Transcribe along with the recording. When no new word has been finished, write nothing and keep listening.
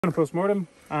A post-mortem.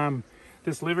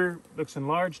 This liver looks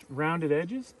enlarged, rounded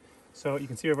edges. So you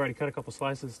can see I've already cut a couple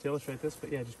slices to illustrate this,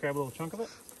 but yeah, just grab a little chunk of it.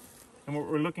 And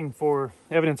we're looking for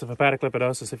evidence of hepatic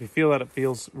lipidosis. If you feel that it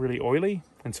feels really oily.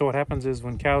 And so what happens is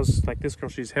when cows, like this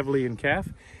girl, she's heavily in calf.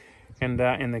 And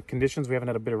in the conditions, we haven't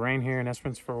had a bit of rain here in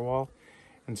Esperance for a while.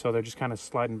 And so they're just kind of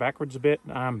sliding backwards a bit.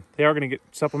 They are going to get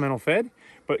supplemental fed,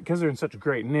 but because they're in such a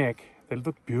great nick, they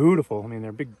look beautiful. I mean,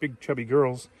 they're big chubby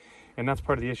girls. And that's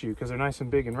part of the issue because they're nice and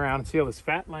big and round. And see all this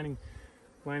fat lining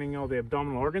all the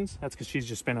abdominal organs? That's because she's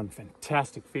just been on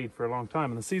fantastic feed for a long time.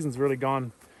 And the season's really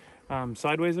gone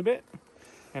sideways a bit.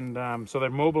 And so they're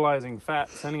mobilizing fat,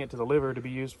 sending it to the liver to be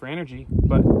used for energy.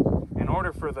 But in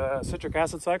order for the citric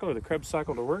acid cycle or the Krebs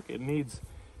cycle to work, it needs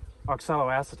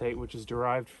oxaloacetate, which is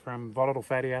derived from volatile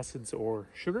fatty acids or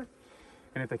sugar.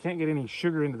 And if they can't get any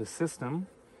sugar into the system,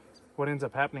 what ends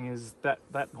up happening is that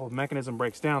whole mechanism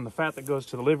breaks down. The fat that goes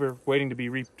to the liver waiting to be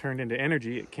returned into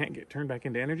energy, it can't get turned back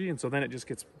into energy, and so then it just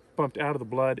gets bumped out of the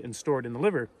blood and stored in the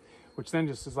liver, which then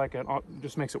just is like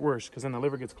just makes it worse, because then the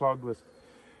liver gets clogged with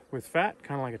fat,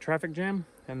 kind of like a traffic jam,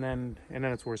 and then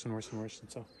it's worse and worse and worse. And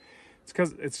so it's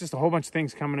because it's just a whole bunch of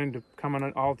things coming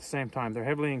in all at the same time. They're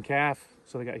heavily in calf,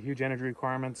 so they got huge energy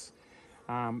requirements.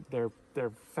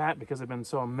 They're fat because they've been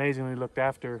so amazingly looked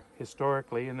after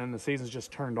historically, and then the season's just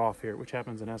turned off here, which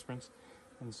happens in Esperance.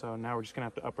 And so now we're just gonna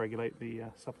have to upregulate the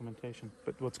supplementation.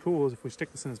 But what's cool is if we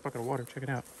stick this in this bucket of water, check it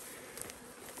out.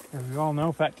 As we all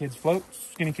know, fat kids float,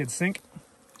 skinny kids sink.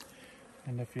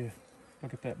 And if you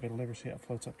look at that bit of liver, see how it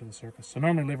floats up to the surface. So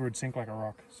normally liver would sink like a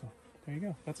rock. So there you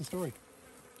go, that's the story.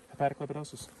 Hepatic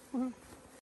lipidosis.